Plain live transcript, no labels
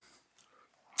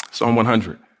Psalm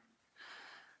 100.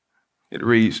 It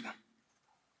reads,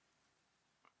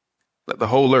 "Let the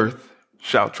whole earth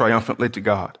shout triumphantly to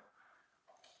God.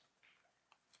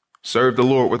 Serve the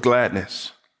Lord with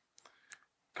gladness.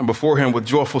 Come before him with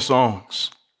joyful songs.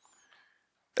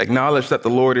 Acknowledge that the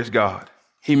Lord is God.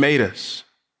 He made us,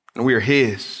 and we are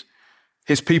his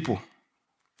people,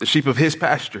 the sheep of his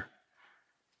pasture.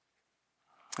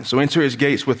 And so enter his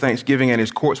gates with thanksgiving and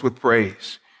his courts with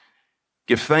praise.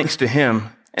 Give thanks to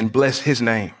him and bless his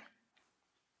name.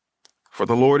 For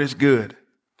the Lord is good,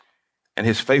 and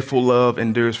his faithful love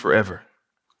endures forever.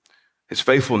 His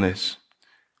faithfulness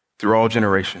through all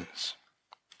generations."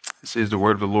 This is the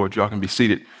word of the Lord. Y'all can be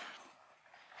seated.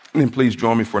 And then please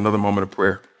join me for another moment of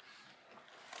prayer.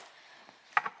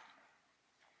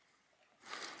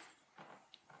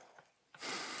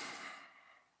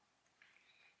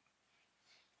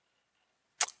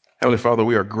 Heavenly Father,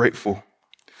 we are grateful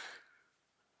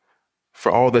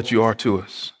for all that you are to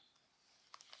us.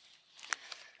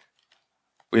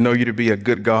 We know you to be a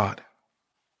good God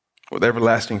with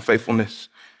everlasting faithfulness,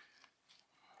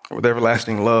 with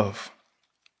everlasting love.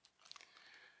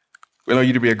 We know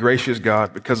you to be a gracious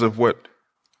God because of what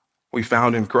we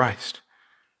found in Christ.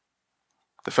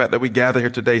 The fact that we gather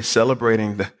here today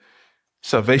celebrating the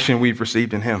salvation we've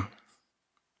received in him.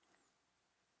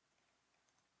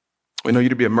 We know you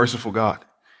to be a merciful God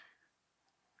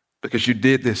because you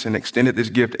did this and extended this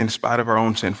gift in spite of our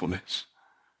own sinfulness.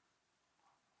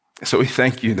 And so we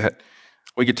thank you that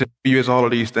we get to know you as all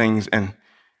of these things, and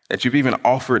that you've even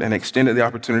offered and extended the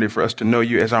opportunity for us to know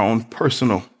you as our own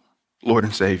personal Lord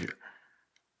and Savior.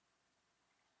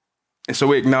 And so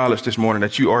we acknowledge this morning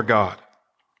that you are God.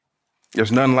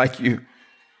 There's none like you,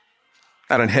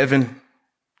 not in heaven,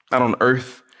 not on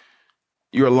earth.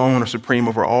 You alone are supreme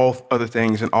over all other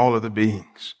things and all other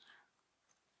beings.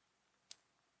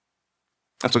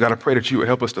 And so God, I pray that you would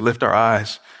help us to lift our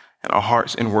eyes and our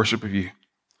hearts in worship of you.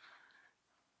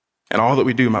 And all that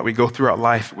we do, might we go throughout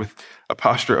life with a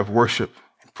posture of worship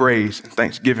and praise and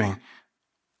thanksgiving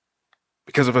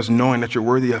because of us knowing that you're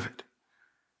worthy of it.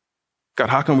 God,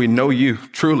 how can we know you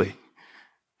truly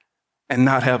and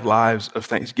not have lives of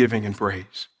thanksgiving and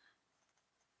praise?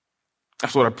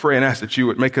 That's what I pray and ask, that you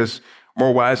would make us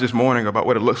more wise this morning about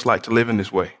what it looks like to live in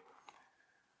this way.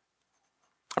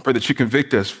 I pray that you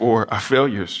convict us for our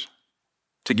failures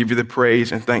to give you the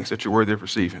praise and thanks that you're worthy of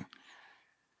receiving.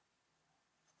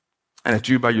 And that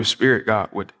you, by your Spirit, God,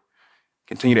 would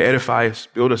continue to edify us,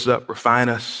 build us up, refine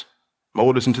us,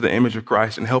 mold us into the image of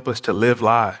Christ, and help us to live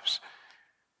lives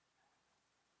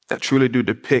that truly do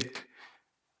depict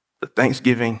the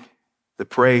thanksgiving, the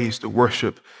praise, the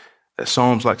worship that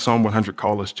Psalms like Psalm 100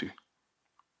 call us to.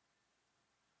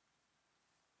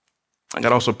 I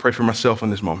can also pray for myself in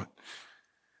this moment.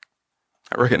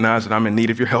 I recognize that I'm in need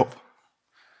of your help.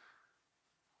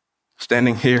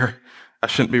 Standing here, I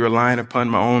shouldn't be relying upon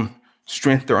my own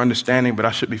strength or understanding, but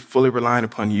I should be fully relying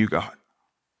upon you, God.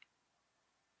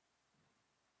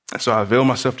 And so I avail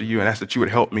myself to you and ask that you would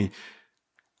help me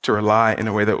to rely in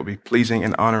a way that would be pleasing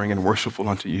and honoring and worshipful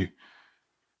unto you.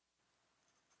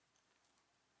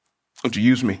 Would you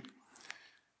use me?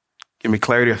 Give me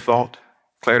clarity of thought,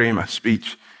 clarity in my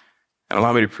speech, and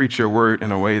allow me to preach your word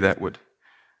in a way that would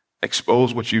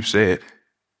expose what you've said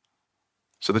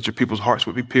so that your people's hearts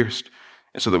would be pierced,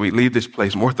 and so that we leave this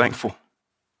place more thankful,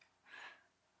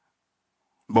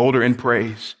 bolder in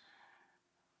praise,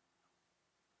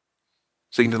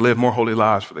 seeking to live more holy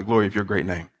lives for the glory of your great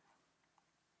name.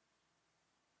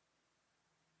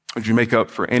 Would you make up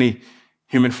for any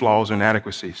human flaws or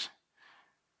inadequacies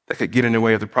that could get in the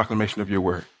way of the proclamation of your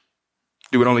word?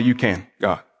 Do what only you can,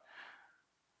 God.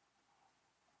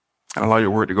 And allow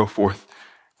your word to go forth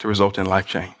to result in life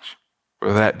change,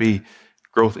 whether that be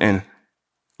growth in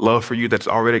love for you that's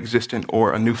already existing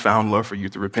or a newfound love for you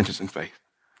through repentance and faith.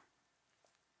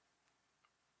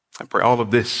 I pray all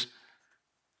of this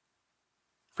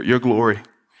for your glory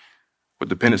with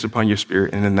dependence upon your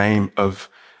Spirit in the name of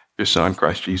your Son,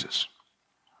 Christ Jesus.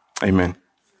 Amen.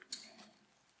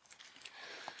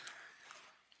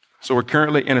 So we're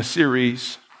currently in a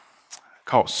series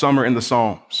called Summer in the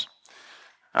Psalms.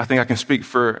 I think I can speak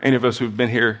for any of us who've been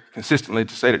here consistently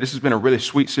to say that this has been a really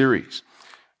sweet series.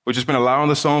 We've just been allowing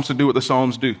the Psalms to do what the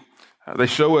Psalms do. They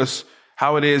show us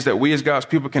how it is that we as God's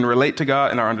people can relate to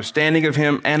God in our understanding of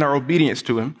him and our obedience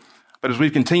to him. But as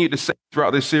we've continued to say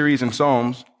throughout this series in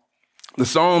Psalms, the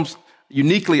Psalms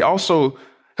uniquely also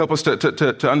help us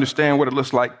to understand what it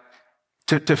looks like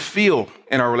to feel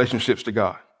in our relationships to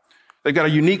God. They've got a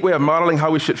unique way of modeling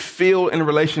how we should feel in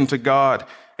relation to God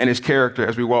and his character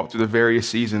as we walk through the various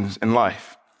seasons in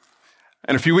life.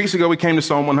 And a few weeks ago, we came to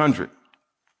Psalm 100.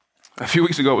 A few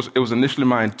weeks ago, it was initially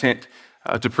my intent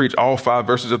to preach all 5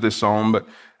 verses of this psalm, but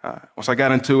once I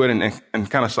got into it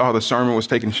and kind of saw how the sermon was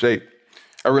taking shape,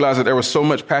 I realized that there was so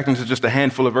much packed into just a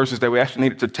handful of verses that we actually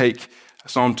needed to take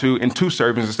Psalm 2 in 2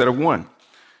 sermons instead of 1.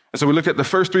 And so we looked at the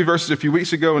first 3 verses a few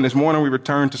weeks ago, and this morning we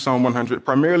returned to Psalm 100,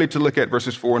 primarily to look at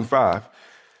verses 4 and 5.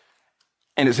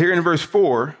 And it's here in verse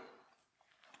 4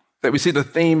 that we see the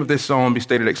theme of this psalm be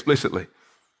stated explicitly.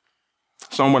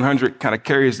 Psalm 100 kind of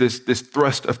carries this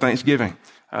thrust of thanksgiving.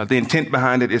 The intent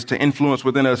behind it is to influence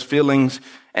within us feelings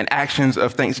and actions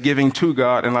of thanksgiving to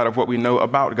God in light of what we know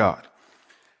about God.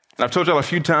 And I've told y'all a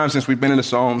few times since we've been in the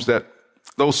Psalms that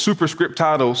those superscript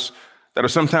titles that are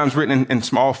sometimes written in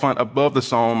small font above the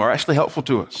psalm are actually helpful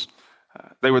to us.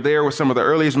 They were there with some of the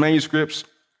earliest manuscripts.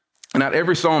 And not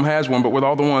every psalm has one, but with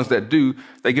all the ones that do,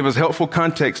 they give us helpful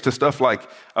context to stuff like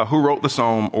who wrote the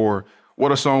psalm or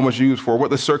what a psalm was used for,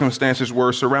 what the circumstances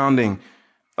were surrounding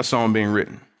a psalm being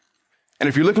written. And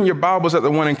if you look in your Bibles at the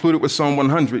one included with Psalm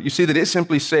 100, you see that it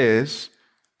simply says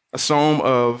a psalm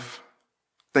of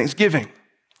thanksgiving.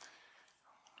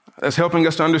 That's helping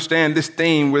us to understand this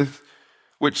theme with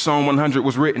which Psalm 100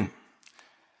 was written.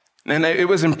 And it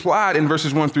was implied in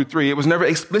verses 1 through 3. It was never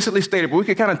explicitly stated, but we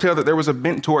could kind of tell that there was a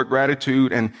bent toward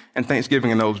gratitude and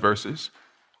thanksgiving in those verses.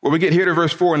 Well, we get here to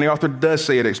verse 4, and the author does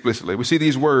say it explicitly. We see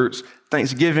these words,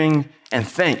 thanksgiving and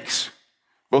thanks.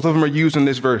 Both of them are used in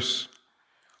this verse.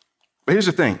 But here's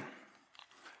the thing.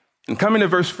 In coming to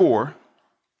verse 4,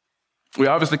 we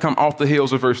obviously come off the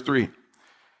heels of verse 3.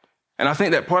 And I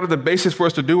think that part of the basis for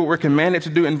us to do what we're commanded to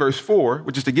do in verse 4,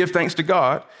 which is to give thanks to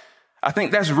God, I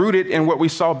think that's rooted in what we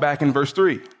saw back in verse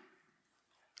 3.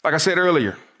 Like I said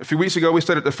earlier, a few weeks ago, we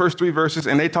studied the first 3 verses,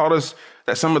 and they taught us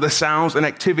that some of the sounds and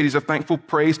activities of thankful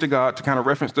praise to God, to kind of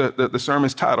reference the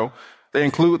sermon's title, they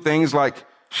include things like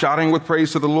shouting with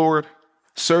praise to the Lord,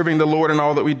 serving the Lord in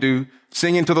all that we do,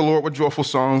 singing to the Lord with joyful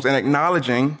songs, and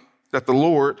acknowledging that the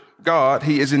Lord, God,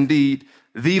 he is indeed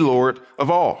the Lord of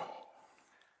all.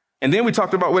 And then we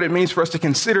talked about what it means for us to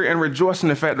consider and rejoice in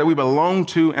the fact that we belong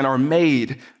to and are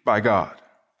made by God.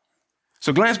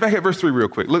 So glance back at verse 3 real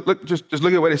quick. Just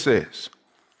look at what it says.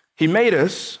 He made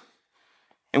us,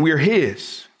 and we are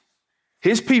his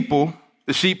people,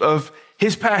 the sheep of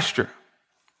his pasture.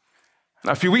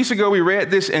 Now, a few weeks ago, we read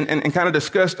this and kind of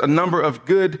discussed a number of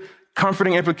good,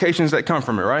 comforting implications that come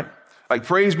from it, right? Like,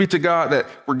 praise be to God that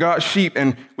we're God's sheep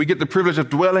and we get the privilege of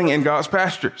dwelling in God's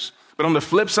pastures. But on the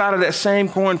flip side of that same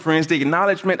coin, friends, the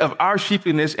acknowledgement of our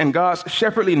sheepliness and God's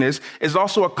shepherdliness is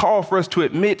also a call for us to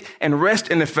admit and rest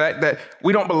in the fact that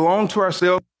we don't belong to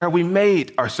ourselves, or we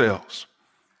made ourselves.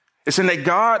 It's in that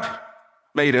God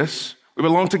made us. We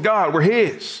belong to God. We're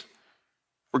his.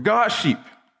 We're God's sheep.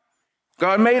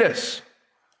 God made us.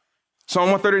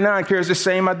 Psalm 139 carries the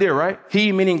same idea, right?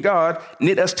 He, meaning God,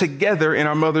 knit us together in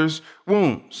our mother's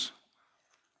wombs.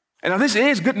 And now this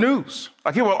is good news.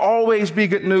 Like, it will always be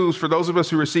good news for those of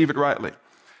us who receive it rightly.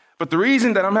 But the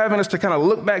reason that I'm having us to kind of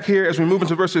look back here as we move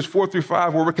into verses 4 through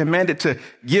 5, where we're commanded to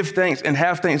give thanks and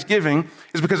have thanksgiving,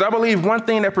 is because I believe one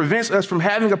thing that prevents us from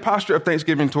having a posture of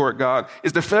thanksgiving toward God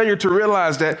is the failure to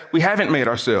realize that we haven't made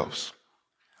ourselves.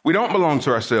 We don't belong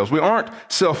to ourselves. We aren't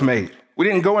self-made. We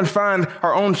didn't go and find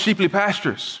our own sheeply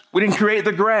pastures. We didn't create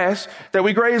the grass that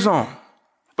we graze on.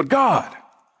 But God,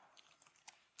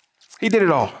 he did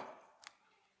it all.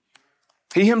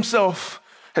 He himself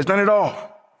has done it all.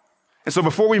 And so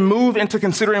before we move into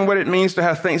considering what it means to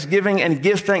have thanksgiving and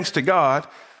give thanks to God,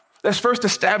 let's first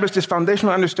establish this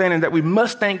foundational understanding that we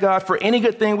must thank God for any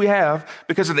good thing we have,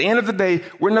 because at the end of the day,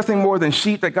 we're nothing more than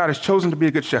sheep that God has chosen to be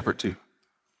a good shepherd to.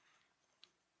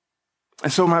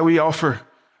 And so might we offer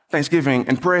thanksgiving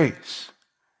and praise.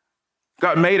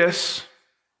 God made us,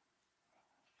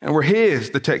 and we're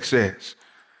his, the text says.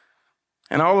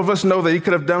 And all of us know that he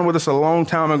could have done with us a long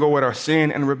time ago what our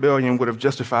sin and rebellion would have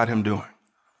justified him doing.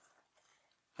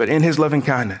 But in his loving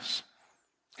kindness,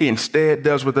 he instead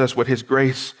does with us what his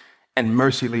grace and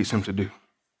mercy leads him to do.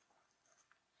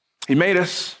 He made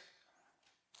us,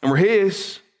 and we're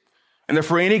his. And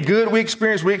therefore, any good we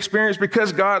experience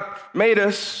because God made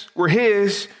us. We're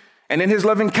his. And in his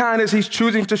loving kindness, he's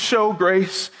choosing to show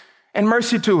grace and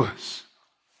mercy to us.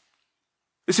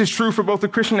 This is true for both the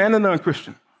Christian and the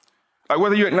non-Christian. Like,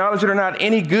 whether you acknowledge it or not,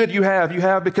 any good you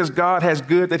have because God has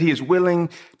good that he is willing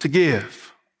to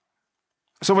give.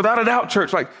 So without a doubt,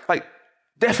 church, like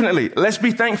definitely, let's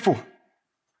be thankful.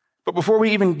 But before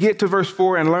we even get to verse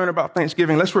 4 and learn about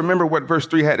thanksgiving, let's remember what verse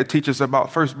 3 had to teach us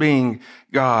about first being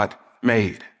God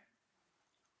made.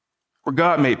 We're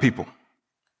God made people.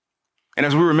 And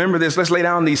as we remember this, let's lay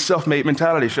down these self-made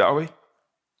mentalities, shall we?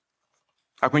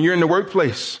 Like when you're in the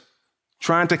workplace,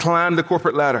 trying to climb the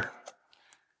corporate ladder,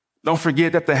 Don't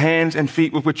forget that the hands and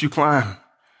feet with which you climb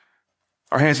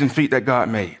are hands and feet that God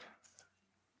made.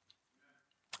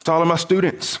 To all of my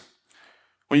students,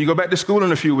 when you go back to school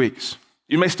in a few weeks,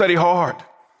 you may study hard.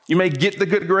 You may get the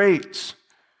good grades.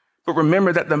 But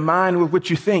remember that the mind with which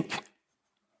you think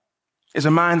is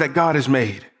a mind that God has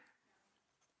made.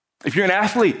 If you're an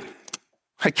athlete,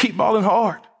 keep balling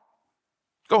hard.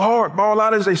 Go hard, ball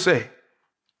out, as they say.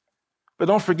 But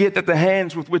don't forget that the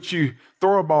hands with which you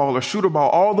throw a ball or shoot a ball,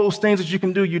 all those things that you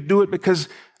can do, you do it because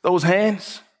those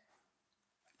hands,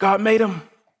 God made them.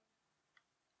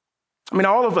 I mean,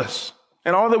 all of us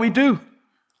and all that we do.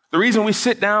 The reason we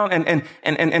sit down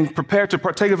and prepare to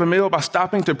partake of a meal by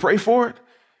stopping to pray for it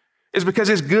is because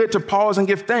it's good to pause and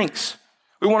give thanks.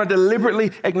 We want to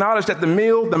deliberately acknowledge that the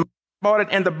meal, the bought it,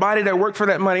 and the body that worked for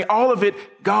that money, all of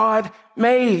it, God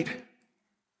made.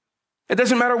 It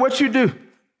doesn't matter what you do.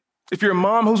 If you're a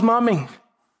mom who's momming,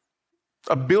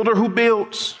 a builder who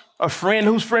builds, a friend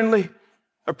who's friendly,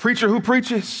 a preacher who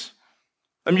preaches,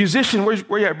 a musician,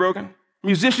 where you at, Brogan?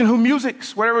 Musician who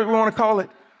musics, whatever we want to call it.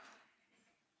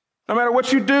 No matter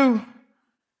what you do,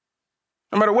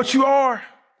 no matter what you are,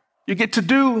 you get to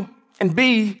do and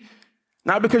be,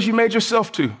 not because you made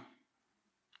yourself to,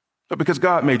 but because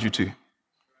God made you to.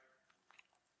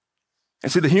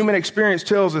 And see, the human experience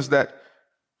tells us that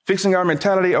fixing our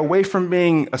mentality away from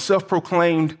being a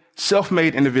self-proclaimed,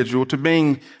 self-made individual to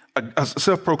being a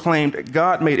self-proclaimed,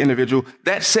 God-made individual,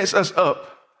 that sets us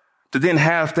up to then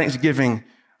have thanksgiving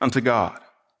unto God.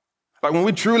 Like when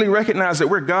we truly recognize that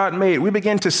we're God-made, we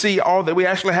begin to see all that we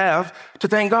actually have to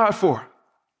thank God for.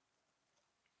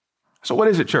 So what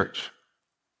is it, church?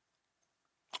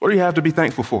 What do you have to be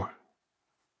thankful for?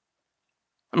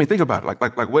 I mean, think about it.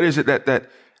 Like what is it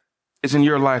that is in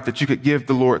your life that you could give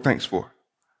the Lord thanks for?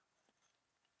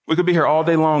 We could be here all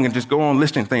day long and just go on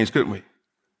listing things, couldn't we?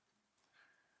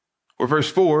 Well, verse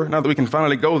 4, now that we can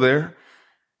finally go there,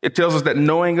 it tells us that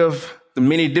knowing of the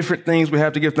many different things we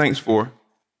have to give thanks for,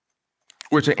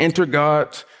 we're to enter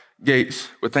God's gates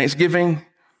with thanksgiving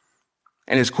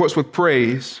and his courts with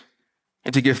praise,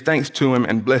 and to give thanks to him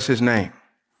and bless his name.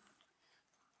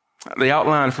 The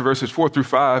outline for verses 4 through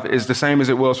 5 is the same as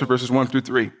it was for verses 1 through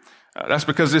 3. That's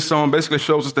because this psalm basically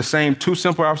shows us the same two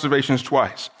simple observations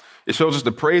twice. It shows us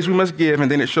the praise we must give,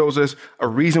 and then it shows us a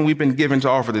reason we've been given to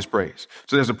offer this praise.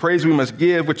 So there's a praise we must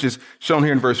give, which is shown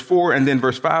here in verse 4, and then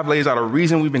verse 5 lays out a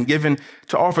reason we've been given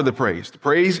to offer the praise. The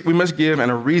praise we must give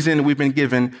and a reason we've been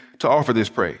given to offer this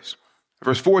praise.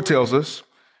 Verse 4 tells us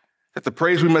that the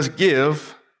praise we must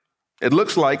give, it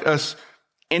looks like us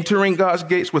entering God's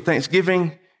gates with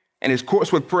thanksgiving and his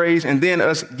courts with praise, and then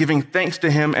us giving thanks to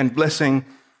him and blessing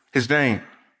his name.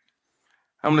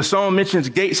 When the psalm mentions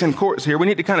gates and courts here, we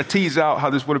need to kind of tease out how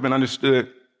this would have been understood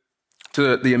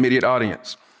to the immediate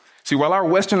audience. See, while our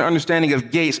Western understanding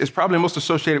of gates is probably most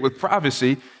associated with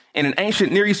privacy, in an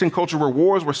ancient Near Eastern culture where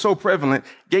wars were so prevalent,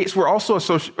 gates were also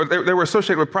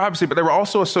associated with privacy, but they were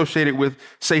also associated with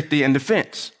safety and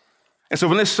defense. And so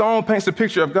when this psalm paints the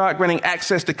picture of God granting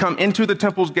access to come into the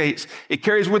temple's gates, it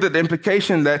carries with it the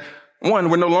implication that, one,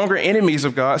 we're no longer enemies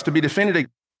of God's to be defended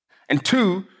against, and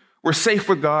two, we're safe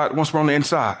with God once we're on the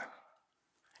inside.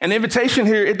 And the invitation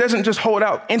here, it doesn't just hold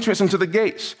out entrance into the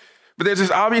gates, but there's this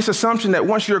obvious assumption that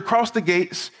once you're across the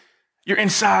gates, you're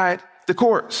inside the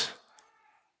courts.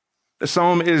 The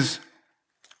psalm is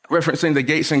referencing the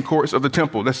gates and courts of the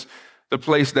temple. That's the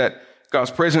place that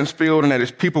God's presence filled and that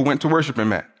his people went to worship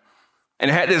him at. And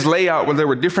it had this layout where there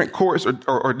were different courts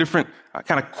or different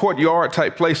kind of courtyard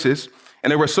type places,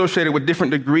 and they were associated with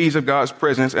different degrees of God's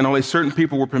presence, and only certain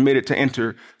people were permitted to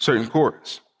enter certain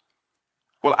courts.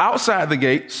 Well, outside the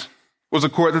gates was a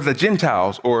court that the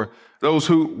Gentiles, or those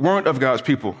who weren't of God's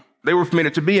people, they were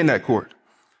permitted to be in that court.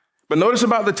 But notice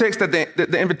about the text that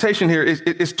the invitation here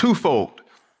is twofold.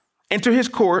 Enter his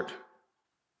court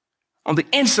on the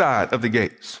inside of the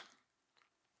gates.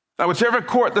 Now, whichever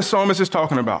court the psalmist is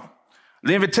talking about,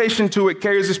 the invitation to it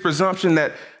carries this presumption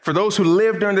that for those who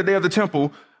lived during the day of the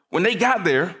temple, when they got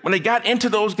there, when they got into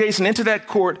those gates and into that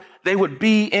court, they would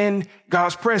be in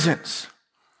God's presence.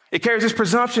 It carries this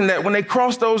presumption that when they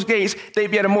crossed those gates,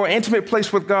 they'd be at a more intimate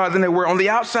place with God than they were on the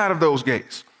outside of those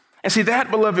gates. And see,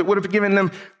 that, beloved, would have given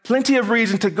them plenty of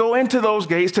reason to go into those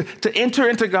gates, to enter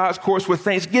into God's courts with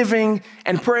thanksgiving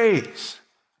and praise.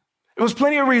 It was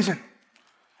plenty of reason.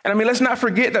 And I mean, let's not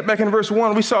forget that back in verse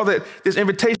 1, we saw that this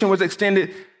invitation was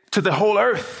extended to the whole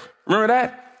earth. Remember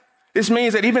that? This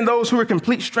means that even those who were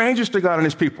complete strangers to God and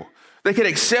his people, they could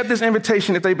accept this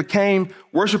invitation if they became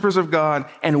worshipers of God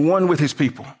and one with his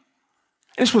people.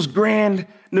 And this was grand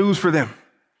news for them.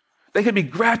 They could be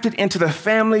grafted into the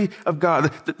family of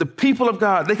God, the people of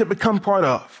God they could become part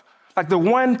of. Like the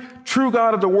one true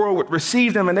God of the world would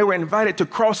receive them, and they were invited to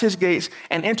cross his gates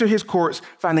and enter his courts,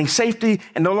 finding safety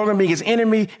and no longer being his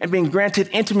enemy and being granted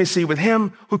intimacy with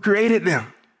him who created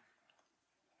them.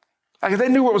 Like if they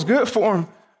knew what was good for them,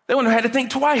 they wouldn't have had to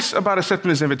think twice about accepting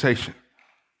this invitation.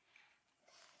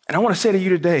 And I want to say to you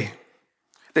today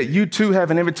that you too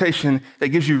have an invitation that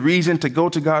gives you reason to go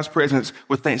to God's presence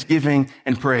with thanksgiving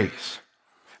and praise.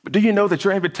 But do you know that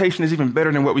your invitation is even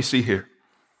better than what we see here?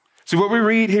 See, what we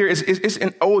read here is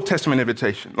an Old Testament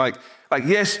invitation. Like,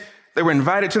 yes, they were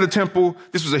invited to the temple.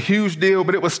 This was a huge deal,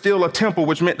 but it was still a temple,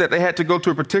 which meant that they had to go to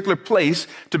a particular place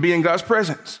to be in God's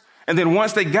presence. And then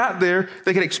once they got there,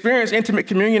 they could experience intimate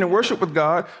communion and worship with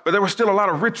God, but there were still a lot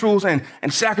of rituals and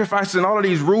sacrifices and all of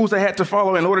these rules they had to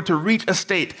follow in order to reach a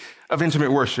state of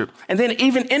intimate worship. And then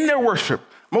even in their worship,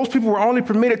 most people were only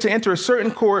permitted to enter a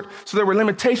certain court, so there were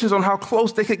limitations on how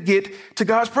close they could get to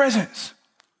God's presence.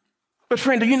 But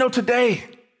friend, do you know today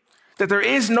that there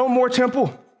is no more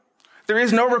temple? There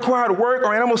is no required work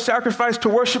or animal sacrifice to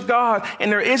worship God,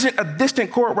 and there isn't a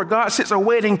distant court where God sits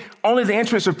awaiting only the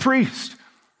entrance of priests.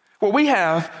 What we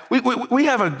have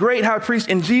a great high priest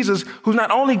in Jesus who's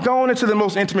not only gone into the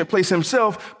most intimate place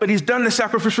himself, but he's done the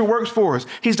sacrificial works for us.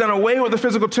 He's done away with the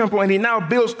physical temple, and he now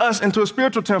builds us into a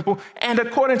spiritual temple. And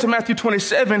according to Matthew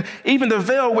 27, even the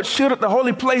veil which shielded the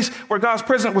holy place where God's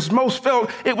presence was most felt,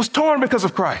 it was torn because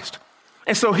of Christ.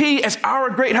 And so he, as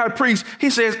our great high priest, he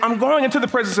says, I'm going into the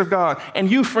presence of God, and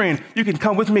you, friend, you can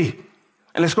come with me,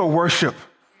 and let's go worship.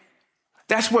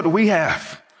 That's what we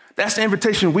have. That's the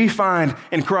invitation we find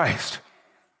in Christ.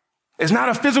 It's not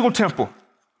a physical temple,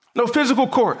 no physical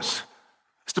courts.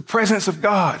 It's the presence of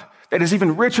God that is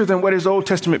even richer than what his Old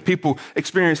Testament people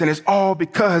experienced, and it's all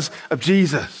because of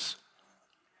Jesus.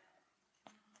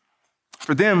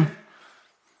 For them,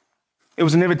 it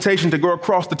was an invitation to go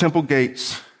across the temple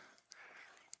gates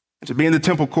and to be in the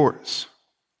temple courts.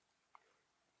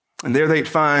 And there they'd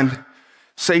find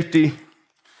safety,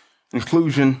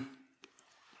 inclusion,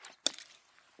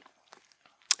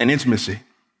 and intimacy.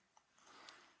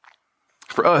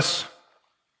 For us,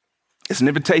 it's an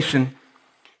invitation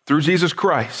through Jesus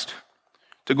Christ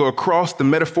to go across the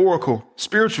metaphorical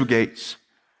spiritual gates,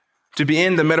 to be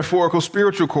in the metaphorical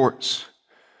spiritual courts,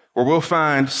 where we'll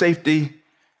find safety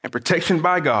and protection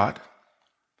by God,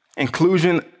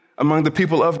 inclusion among the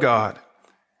people of God,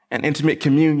 and intimate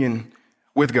communion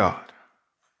with God.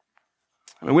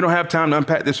 I mean, we don't have time to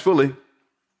unpack this fully,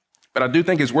 but I do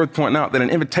think it's worth pointing out that an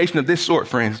invitation of this sort,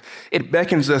 friends, it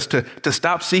beckons us to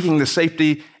stop seeking the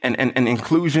safety and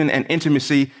inclusion and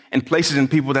intimacy in places and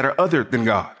people that are other than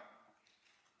God.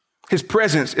 His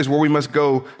presence is where we must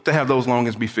go to have those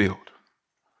longings be filled.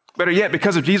 Better yet,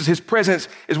 because of Jesus, his presence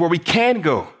is where we can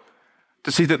go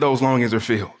to see that those longings are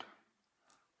filled.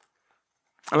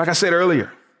 And like I said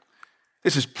earlier,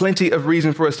 this is plenty of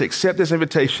reason for us to accept this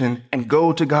invitation and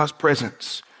go to God's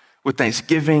presence with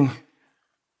thanksgiving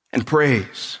and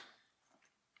praise.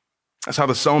 That's how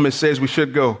the psalmist says we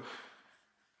should go.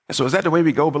 And so is that the way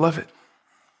we go, beloved?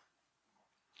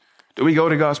 Do we go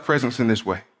to God's presence in this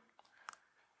way?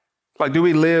 Like, do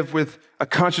we live with a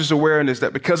conscious awareness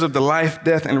that because of the life,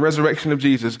 death, and resurrection of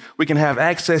Jesus, we can have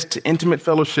access to intimate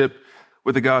fellowship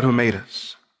with the God who made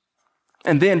us?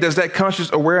 And then does that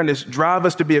conscious awareness drive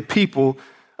us to be a people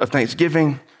of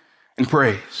thanksgiving and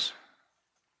praise?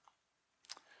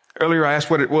 Earlier, I asked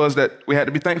what it was that we had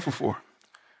to be thankful for.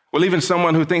 Well, even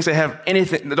someone who thinks they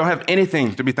don't have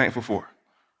anything to be thankful for.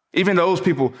 Even those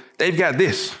people, they've got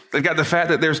this. They've got the fact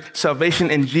that there's salvation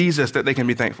in Jesus that they can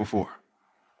be thankful for.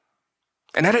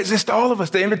 And that exists to all of us,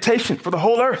 the invitation for the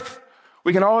whole earth.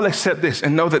 We can all accept this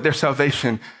and know that there's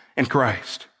salvation in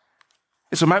Christ.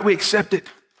 And so might we accept it?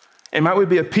 And might we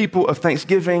be a people of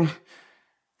thanksgiving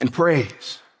and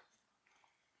praise?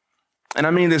 And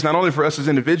I mean this not only for us as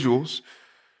individuals,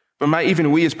 but might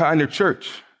even we as Pioneer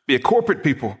Church be a corporate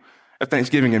people of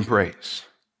thanksgiving and praise.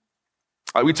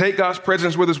 Like we take God's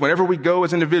presence with us whenever we go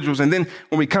as individuals, and then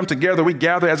when we come together, we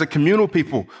gather as a communal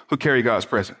people who carry God's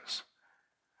presence.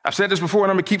 I've said this before,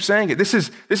 and I'm going to keep saying it. This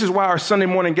is why our Sunday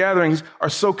morning gatherings are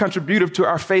so contributive to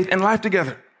our faith and life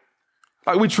together.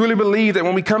 Like we truly believe that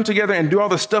when we come together and do all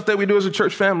the stuff that we do as a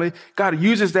church family, God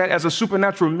uses that as a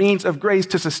supernatural means of grace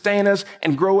to sustain us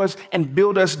and grow us and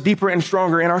build us deeper and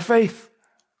stronger in our faith.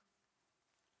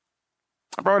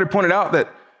 I've already pointed out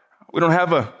that we don't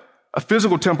have a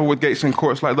physical temple with gates and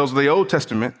courts like those of the Old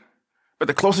Testament, but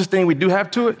the closest thing we do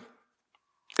have to it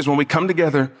is when we come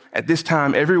together at this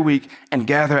time every week and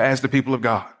gather as the people of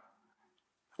God.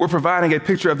 We're providing a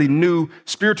picture of the new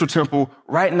spiritual temple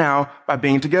right now by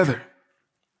being together.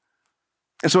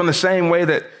 And so in the same way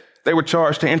that they were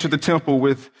charged to enter the temple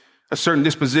with a certain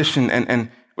disposition and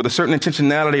with a certain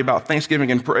intentionality about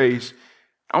thanksgiving and praise,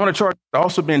 I want to charge to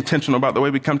also be intentional about the way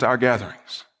we come to our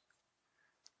gatherings.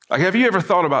 Like, have you ever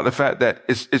thought about the fact that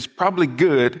it's probably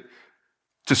good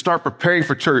to start preparing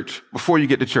for church before you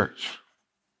get to church?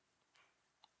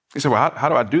 You say, well, how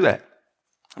do I do that?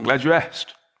 I'm glad you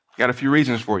asked. I got a few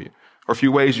reasons for you, or a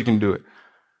few ways you can do it.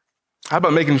 How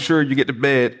about making sure you get to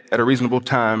bed at a reasonable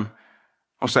time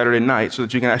on Saturday night so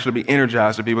that you can actually be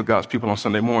energized to be with God's people on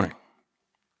Sunday morning?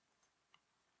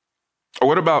 Or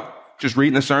what about just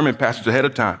reading the sermon passage ahead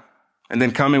of time and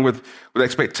then coming with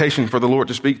expectation for the Lord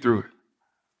to speak through it?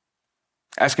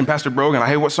 Asking Pastor Brogan,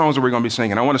 hey, what songs are we going to be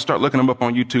singing? I want to start looking them up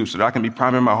on YouTube so that I can be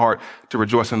priming my heart to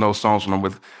rejoice in those songs when I'm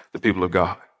with the people of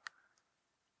God.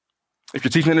 If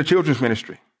you're teaching in the children's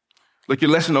ministry, look your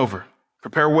lesson over,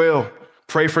 prepare well,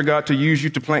 pray for God to use you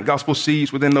to plant gospel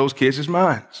seeds within those kids'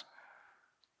 minds.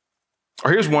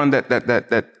 Or here's one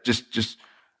that just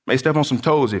may step on some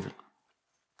toes even.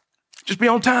 Just be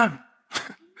on time.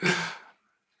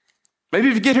 Maybe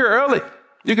if you get here early,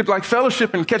 you could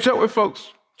fellowship and catch up with folks.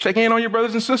 Check in on your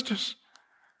brothers and sisters.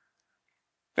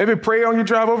 Maybe pray on your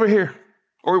drive over here.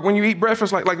 Or when you eat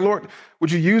breakfast, like Lord,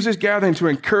 would you use this gathering to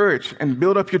encourage and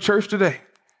build up your church today?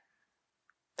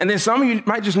 And then some of you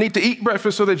might just need to eat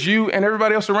breakfast so that you and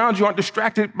everybody else around you aren't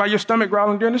distracted by your stomach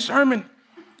growling during the sermon.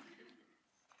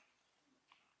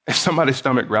 If somebody's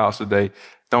stomach growls today,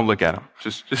 don't look at them.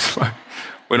 Just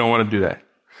we don't want to do that.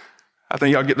 I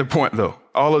think y'all get the point, though.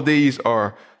 All of these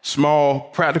are small,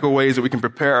 practical ways that we can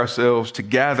prepare ourselves to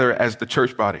gather as the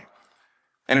church body.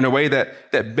 And in a way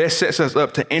that best sets us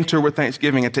up to enter with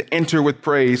thanksgiving and to enter with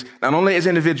praise, not only as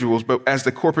individuals, but as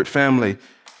the corporate family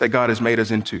that God has made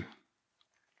us into.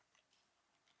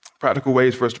 Practical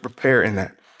ways for us to prepare in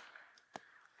that.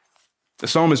 The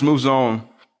psalmist moves on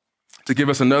to give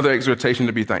us another exhortation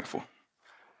to be thankful.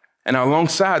 And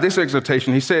alongside this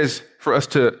exhortation, he says for us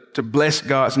to bless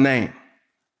God's name.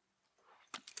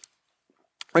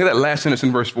 Look at that last sentence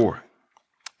in verse 4.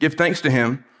 Give thanks to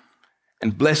him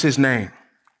and bless his name.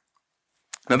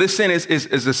 Now, this sentence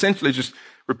is essentially just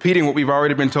repeating what we've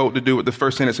already been told to do with the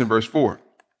first sentence in verse 4.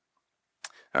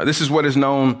 This is what is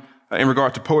known in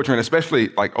regard to poetry, and especially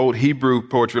like old Hebrew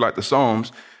poetry like the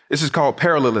Psalms. This is called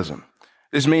parallelism.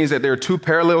 This means that there are two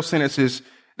parallel sentences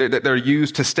that are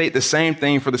used to state the same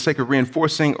thing for the sake of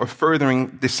reinforcing or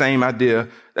furthering the same idea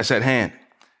that's at hand.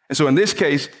 And so in this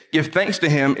case, give thanks to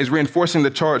him is reinforcing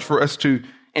the charge for us to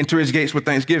enter his gates with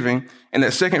thanksgiving. And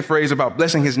that second phrase about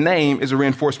blessing his name is a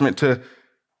reinforcement to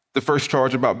the first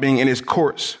charge about being in his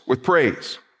courts with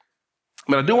praise.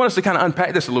 But I do want us to kind of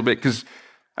unpack this a little bit because,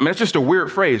 it's just a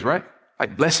weird phrase, right?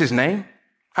 Like bless his name.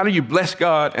 How do you bless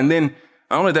God? And then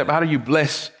not only that, but how do you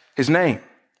bless his name?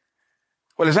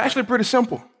 Well, it's actually pretty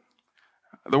simple.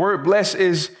 The word bless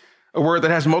is a word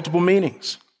that has multiple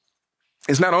meanings.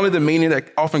 It's not only the meaning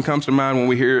that often comes to mind when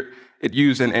we hear it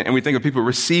used and we think of people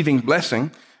receiving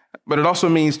blessing, but it also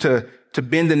means to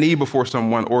bend the knee before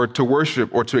someone or to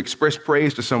worship or to express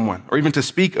praise to someone or even to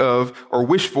speak of or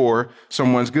wish for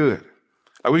someone's good.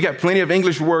 We've got plenty of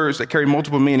English words that carry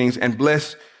multiple meanings, and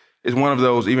bless is one of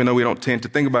those, even though we don't tend to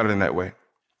think about it in that way.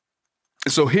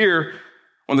 And so here,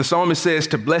 when the psalmist says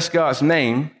to bless God's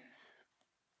name,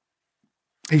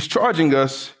 he's charging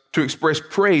us to express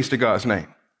praise to God's name.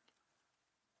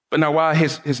 But now why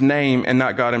his name and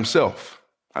not God himself?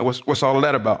 What's all of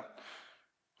that about?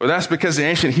 Well, that's because the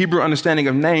ancient Hebrew understanding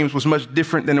of names was much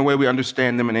different than the way we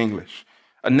understand them in English.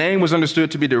 A name was understood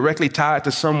to be directly tied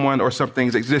to someone or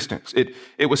something's existence.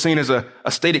 It was seen as a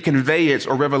stated conveyance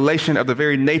or revelation of the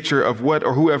very nature of what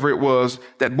or whoever it was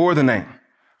that bore the name.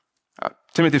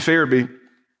 Timothy Farabee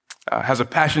has a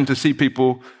passion to see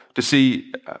people,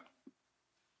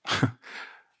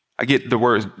 I get the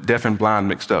words deaf and blind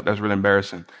mixed up. That's really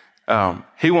embarrassing.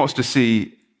 He wants to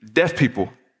see deaf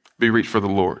people be reached for the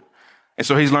Lord. And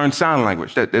so he's learned sign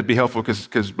language. That'd be helpful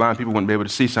because blind people wouldn't be able to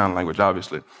see sign language,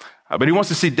 obviously. But he wants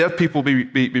to see deaf people be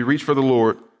reached for the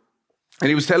Lord. And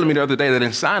he was telling me the other day that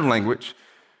in sign language,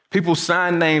 people's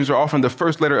sign names are often the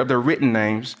first letter of their written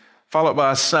names, followed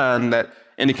by a sign that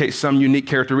indicates some unique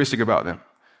characteristic about them.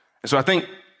 And so I think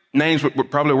names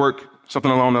would probably work something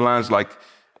along the lines like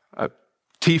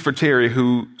T for Terry,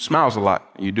 who smiles a lot,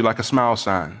 and you do like a smile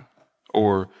sign.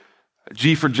 Or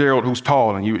G for Gerald, who's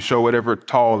tall, and you would show whatever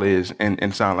tall is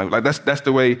in sign language. Like that's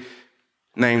the way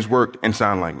names work in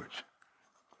sign language.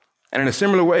 And in a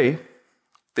similar way,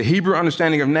 the Hebrew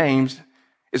understanding of names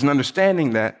is an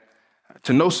understanding that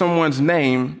to know someone's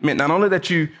name meant not only that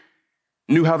you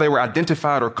knew how they were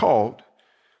identified or called,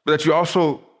 but that you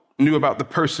also knew about the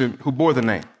person who bore the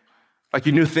name. Like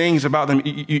you knew things about them.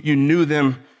 You knew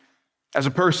them as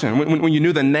a person. When you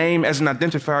knew the name as an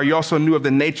identifier, you also knew of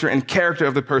the nature and character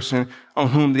of the person on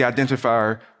whom the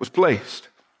identifier was placed.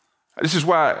 This is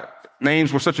why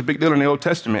names were such a big deal in the Old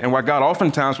Testament, and why God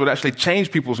oftentimes would actually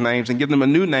change people's names and give them a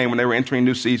new name when they were entering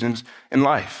new seasons in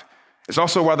life. It's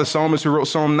also why the psalmist who wrote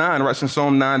Psalm 9 writes in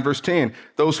Psalm 9, verse 10,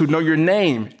 those who know your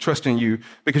name trust in you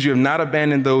because you have not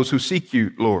abandoned those who seek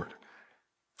you, Lord.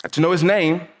 To know his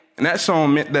name, in that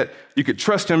psalm meant that you could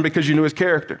trust him because you knew his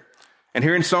character. And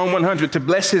here in Psalm 100, to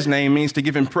bless his name means to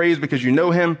give him praise because you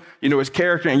know him, you know his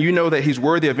character, and you know that he's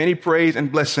worthy of any praise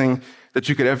and blessing that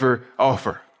you could ever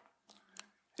offer.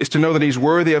 It's to know that he's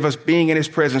worthy of us being in his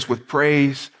presence with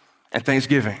praise and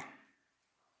thanksgiving.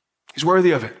 He's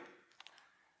worthy of it.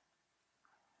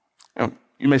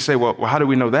 You may say, well, how do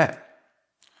we know that?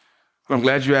 Well, I'm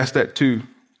glad you asked that too,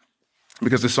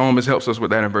 because the psalmist helps us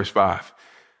with that in verse 5.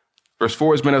 Verse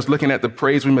 4 has been us looking at the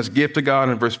praise we must give to God,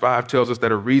 and verse 5 tells us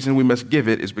that a reason we must give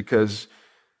it is because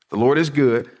the Lord is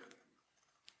good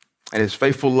and his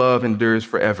faithful love endures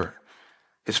forever.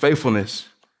 His faithfulness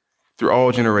through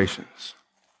all generations.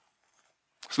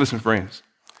 So listen, friends,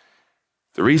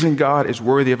 the reason God is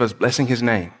worthy of us blessing his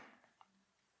name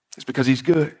is because he's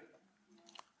good.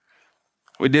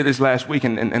 We did this last week,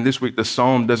 and this week the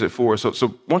psalm does it for us.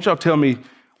 So won't y'all tell me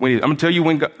when I'm going to tell you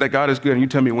that God is good, and you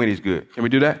tell me when he's good. Can we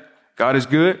do that? God is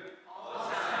good all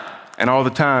the time. And all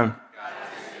the time. God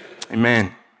is good.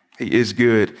 Amen. He is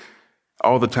good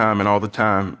all the time, and all the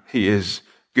time he is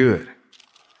good.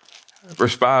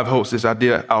 Verse 5 holds this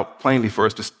idea out plainly for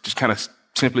us to just kind of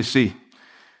simply see.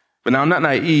 But now I'm not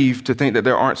naive to think that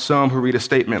there aren't some who read a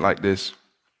statement like this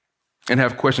and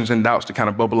have questions and doubts to kind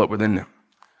of bubble up within them.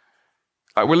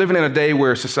 Like, we're living in a day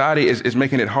where society is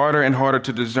making it harder and harder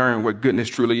to discern what goodness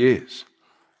truly is.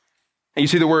 And you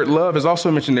see the word love is also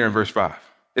mentioned there in verse 5.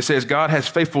 It says, God has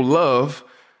faithful love,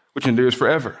 which endures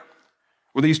forever.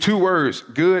 Well, these two words,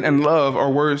 good and love,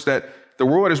 are words that the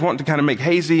world is wanting to kind of make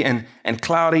hazy and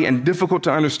cloudy and difficult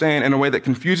to understand in a way that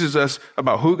confuses us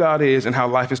about who God is and how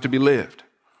life is to be lived.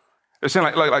 They're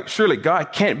saying like surely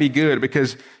God can't be good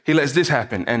because he lets this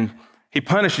happen, and he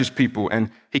punishes people,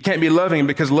 and he can't be loving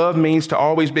because love means to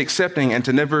always be accepting and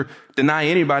to never deny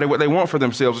anybody what they want for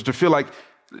themselves, or to feel like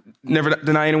never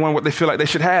deny anyone what they feel like they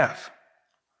should have.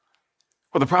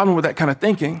 Well, the problem with that kind of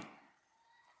thinking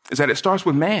is that it starts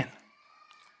with man.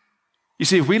 You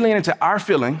see, if we lean into our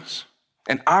feelings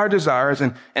and our desires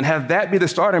and have that be the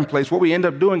starting place, what we end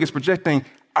up doing is projecting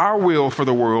our will for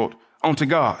the world onto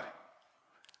God.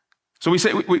 So we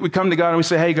say we come to God and we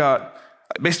say, hey, God,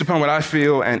 based upon what I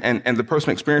feel and the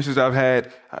personal experiences I've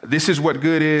had, this is what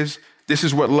good is. This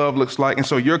is what love looks like. And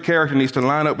so your character needs to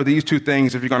line up with these two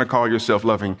things if you're going to call yourself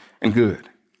loving and good.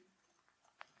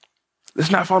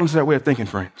 Let's not fall into that way of thinking,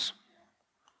 friends.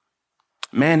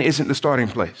 Man isn't the starting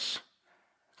place.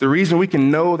 The reason we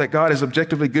can know that God is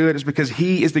objectively good is because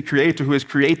he is the creator who has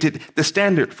created the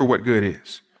standard for what good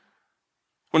is.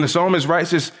 When the psalmist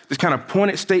writes this kind of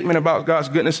pointed statement about God's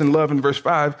goodness and love in verse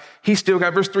 5, he still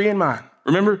got verse 3 in mind.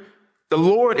 Remember, the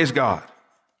Lord is God.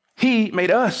 He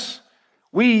made us.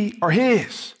 We are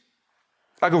his.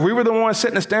 Like if we were the ones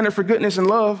setting the standard for goodness and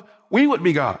love, we would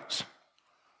be God's.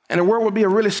 And the world would be a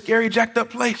really scary, jacked up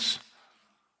place.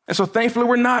 And so thankfully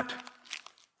we're not.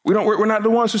 We're not the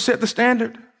ones who set the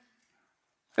standard.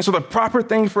 And so the proper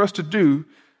thing for us to do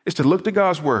is to look to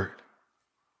God's word,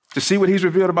 to see what he's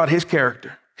revealed about his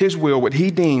character, his will, what he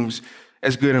deems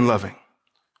as good and loving.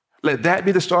 Let that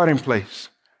be the starting place,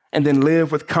 and then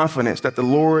live with confidence that the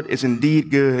Lord is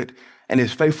indeed good and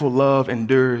his faithful love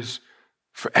endures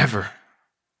forever.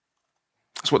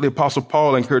 That's what the Apostle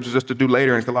Paul encourages us to do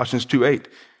later in Colossians 2:8,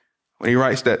 when he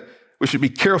writes that we should be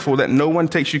careful that no one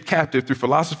takes you captive through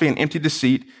philosophy and empty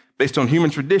deceit based on human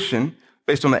tradition,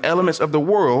 based on the elements of the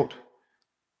world,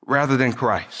 rather than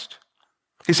Christ.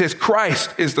 He says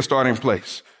Christ is the starting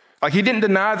place. Like he didn't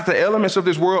deny that the elements of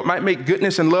this world might make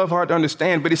goodness and love hard to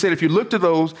understand, but he said if you look to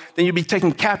those, then you'll be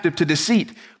taken captive to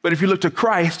deceit. But if you look to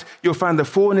Christ, you'll find the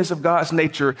fullness of God's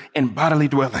nature in bodily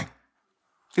dwelling.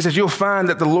 He says you'll find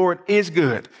that the Lord is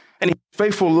good and he has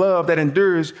faithful love that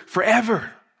endures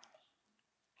forever.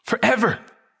 Forever.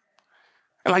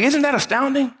 And like, isn't that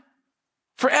astounding?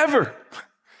 Forever.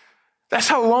 That's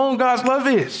how long God's love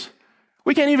is.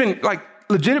 We can't even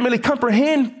legitimately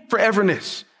comprehend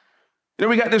foreverness. You know,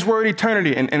 we got this word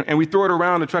eternity and we throw it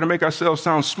around to try to make ourselves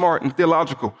sound smart and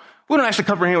theological. We don't actually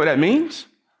comprehend what that means.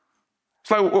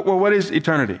 It's like, well, what is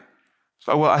eternity?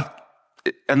 So, well,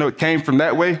 I know it came from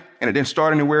that way and it didn't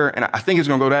start anywhere. And I think it's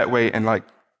going to go that way. And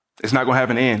it's not going to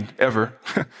have an end ever.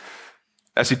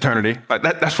 That's eternity.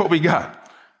 That's what we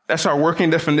got. That's our working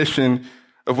definition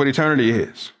of what eternity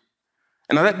is.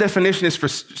 And now that definition is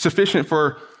sufficient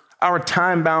for our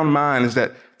time-bound minds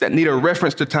that need a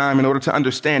reference to time in order to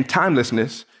understand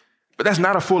timelessness, but that's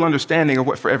not a full understanding of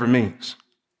what forever means.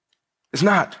 It's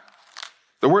not.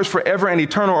 The words forever and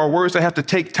eternal are words that have to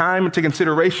take time into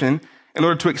consideration in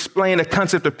order to explain a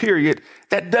concept of period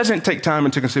that doesn't take time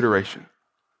into consideration.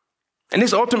 And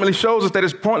this ultimately shows us that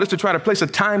it's pointless to try to place a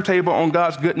timetable on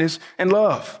God's goodness and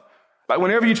love. Like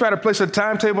whenever you try to place a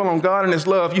timetable on God and his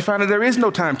love, you find that there is no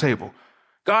timetable.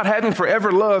 God having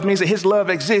forever love means that his love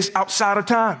exists outside of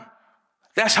time.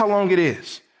 That's how long it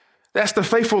is. That's the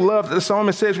faithful love that the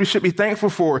psalmist says we should be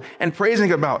thankful for and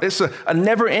praising about. It's a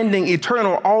never-ending,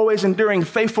 eternal, always enduring,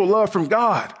 faithful love from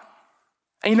God.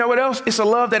 And you know what else? It's a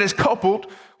love that is coupled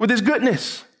with his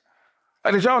goodness.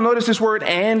 Like, did y'all notice this word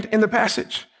 "and" in the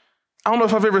passage? I don't know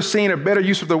if I've ever seen a better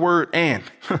use of the word "and."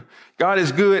 God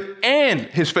is good and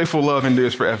his faithful love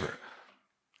endures forever.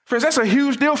 Friends, that's a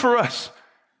huge deal for us.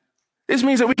 This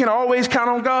means that we can always count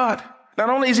on God. Not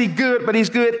only is he good, but he's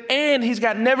good and he's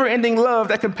got never-ending love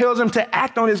that compels him to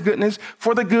act on his goodness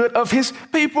for the good of his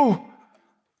people.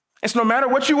 And so no matter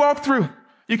what you walk through,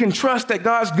 you can trust that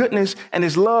God's goodness and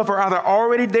his love are either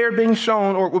already there being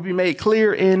shown or it will be made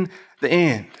clear in the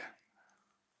end.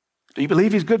 Do you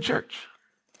believe he's good, church?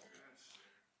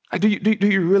 Like, do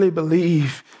you really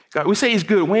believe God? We say he's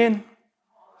good when?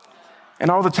 And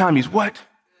all the time he's what?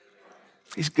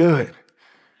 He's good.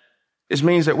 This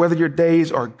means that whether your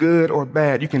days are good or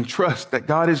bad, you can trust that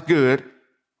God is good.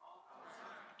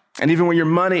 And even when your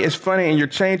money is funny and your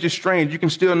change is strange, you can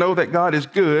still know that God is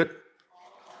good.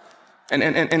 And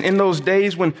in those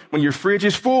days when your fridge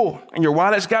is full and your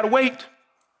wallet's got weight,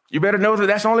 you better know that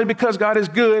that's only because God is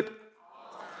good.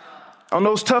 On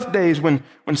those tough days when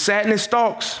sadness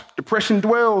stalks, depression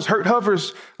dwells, hurt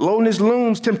hovers, loneliness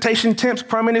looms, temptation tempts,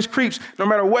 crumbiness creeps, no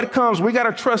matter what comes, we got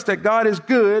to trust that God is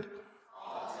good.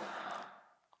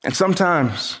 And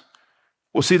sometimes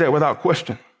we'll see that without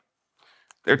question.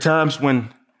 There are times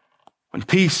when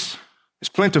peace is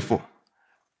plentiful,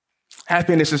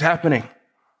 happiness is happening,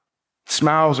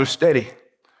 smiles are steady,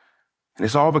 and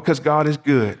it's all because God is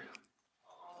good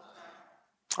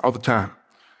all the time.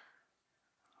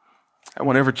 That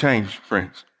won't ever change,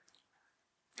 friends.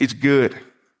 He's good.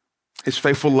 His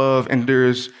faithful love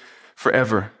endures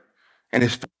forever, and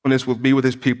his faithfulness will be with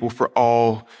his people for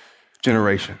all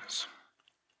generations.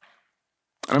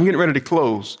 And I'm getting ready to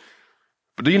close,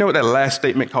 but do you know what that last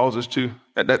statement calls us to?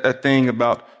 That thing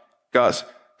about God's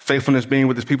faithfulness being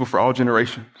with his people for all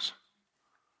generations.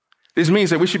 This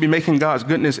means that we should be making God's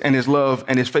goodness and his love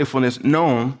and his faithfulness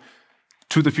known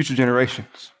to the future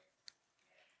generations.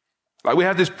 Like we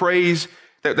have this praise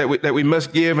that we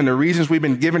must give, and the reasons we've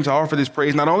been given to offer this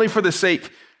praise, not only for the sake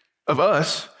of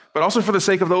us, but also for the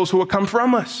sake of those who will come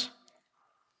from us.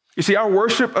 You see, our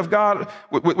worship of God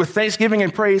with thanksgiving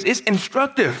and praise is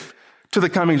instructive to the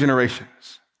coming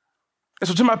generations. And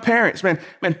so to my parents, man,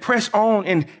 press on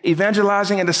in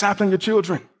evangelizing and discipling your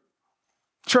children.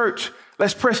 Church,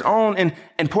 let's press on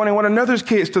in pointing one another's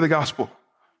kids to the gospel.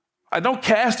 Don't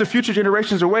cast the future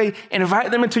generations away and invite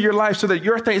them into your life so that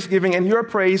your thanksgiving and your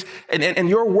praise and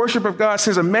your worship of God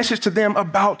sends a message to them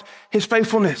about his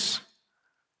faithfulness.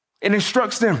 It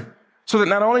instructs them so that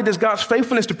not only does God's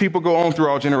faithfulness to people go on through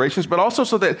all generations, but also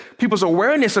so that people's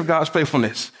awareness of God's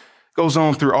faithfulness goes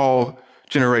on through all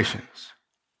generations.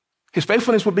 His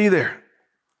faithfulness will be there,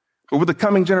 but will the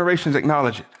coming generations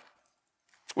acknowledge it?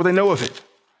 Will they know of it?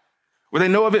 Will they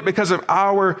know of it because of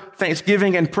our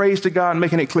thanksgiving and praise to God,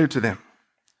 making it clear to them?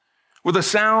 Will the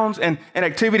sounds and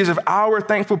activities of our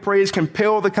thankful praise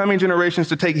compel the coming generations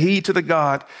to take heed to the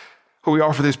God who we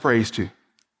offer this praise to?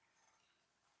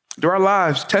 Do our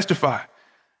lives testify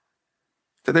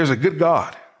that there's a good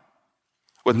God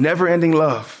with never-ending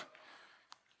love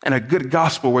and a good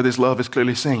gospel where this love is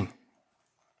clearly seen?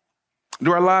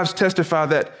 Do our lives testify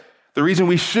that the reason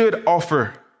we should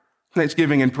offer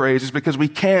thanksgiving and praise is because we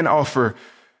can offer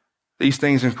these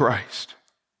things in Christ?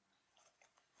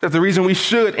 That the reason we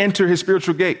should enter his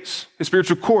spiritual gates, his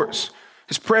spiritual courts,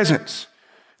 his presence,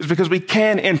 is because we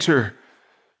can enter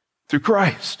through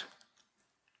Christ?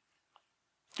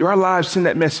 Do our lives send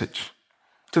that message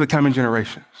to the coming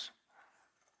generations?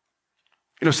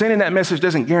 You know, sending that message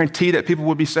doesn't guarantee that people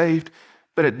will be saved,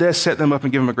 but it does set them up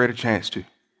and give them a greater chance to.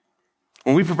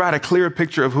 When we provide a clearer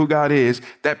picture of who God is,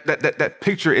 that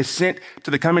picture is sent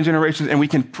to the coming generations, and we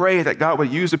can pray that God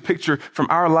would use a picture from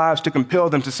our lives to compel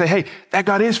them to say, hey, that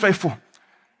God is faithful,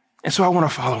 and so I want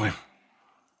to follow him.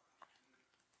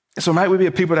 And so might we be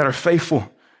a people that are faithful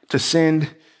to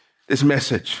send this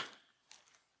message.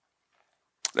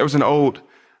 There was an old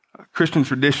Christian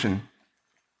tradition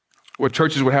where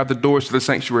churches would have the doors to the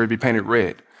sanctuary be painted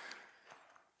red.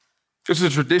 This is a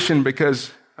tradition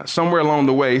because somewhere along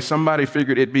the way, somebody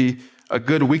figured it'd be a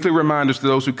good weekly reminder to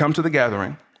those who come to the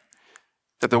gathering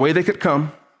that the way they could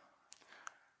come,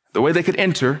 the way they could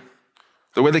enter,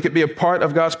 the way they could be a part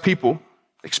of God's people,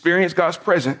 experience God's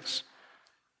presence,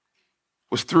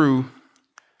 was through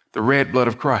the red blood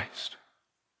of Christ.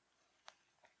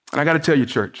 And I got to tell you,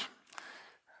 church,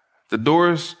 the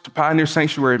doors to Pioneer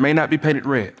Sanctuary may not be painted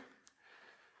red,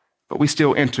 but we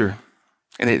still enter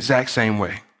in the exact same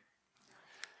way.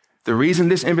 The reason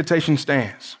this invitation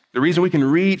stands, the reason we can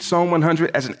read Psalm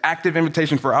 100 as an active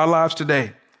invitation for our lives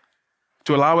today,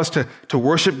 to allow us to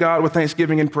worship God with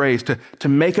thanksgiving and praise, to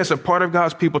make us a part of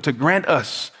God's people, to grant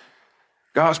us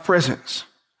God's presence,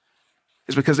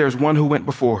 is because there's one who went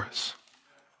before us.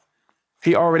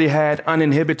 He already had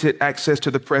uninhibited access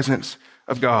to the presence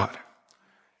of God.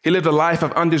 He lived a life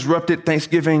of undisrupted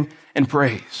thanksgiving and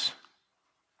praise.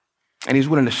 And he's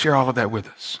willing to share all of that with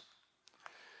us.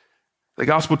 The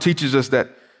gospel teaches us that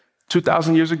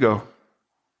 2,000 years ago,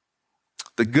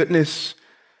 the goodness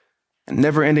and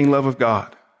never-ending love of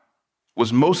God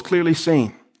was most clearly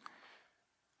seen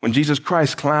when Jesus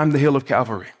Christ climbed the hill of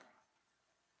Calvary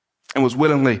and was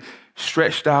willingly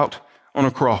stretched out on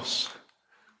a cross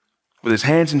with his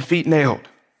hands and feet nailed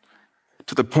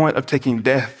to the point of taking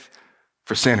death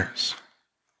for sinners.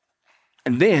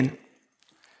 And then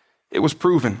it was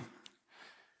proven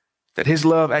that his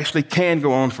love actually can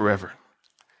go on forever.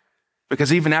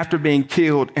 Because even after being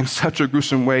killed in such a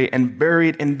gruesome way and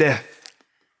buried in death,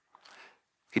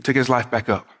 he took his life back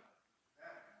up,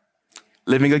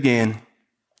 living again,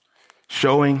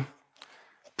 showing,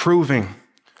 proving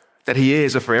that he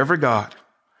is a forever God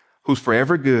who's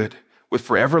forever good, with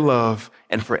forever love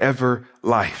and forever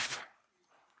life.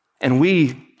 And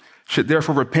we should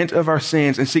therefore repent of our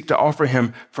sins and seek to offer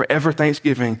him forever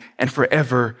thanksgiving and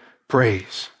forever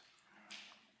praise.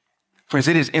 Friends,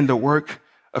 it is in the work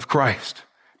of Christ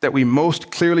that we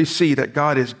most clearly see that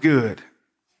God is good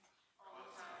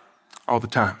all the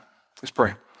time. Let's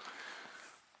pray.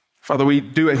 Father, we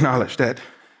do acknowledge that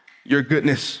your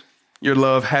goodness, your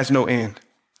love has no end.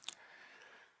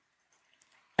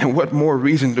 And what more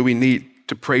reason do we need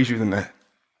to praise you than that?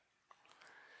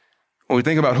 When we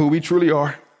think about who we truly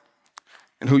are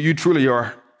and who you truly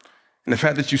are, and the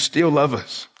fact that you still love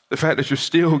us, the fact that you're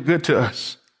still good to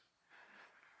us,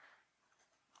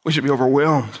 we should be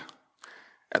overwhelmed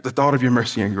at the thought of your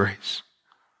mercy and grace.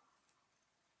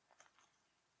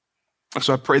 And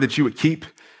so I pray that you would keep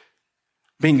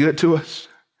being good to us.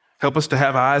 Help us to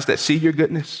have eyes that see your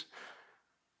goodness,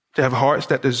 to have hearts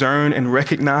that discern and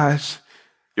recognize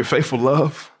your faithful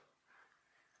love.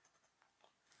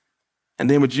 And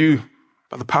then would you,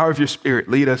 by the power of your Spirit,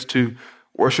 lead us to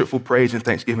worshipful praise and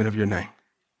thanksgiving of your name.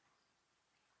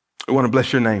 We want to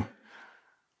bless your name.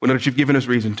 We know that you've given us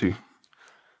reason to.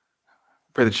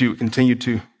 Pray that you would continue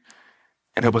to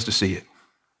and help us to see it.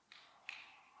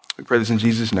 We pray this in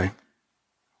Jesus' name.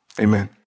 Amen.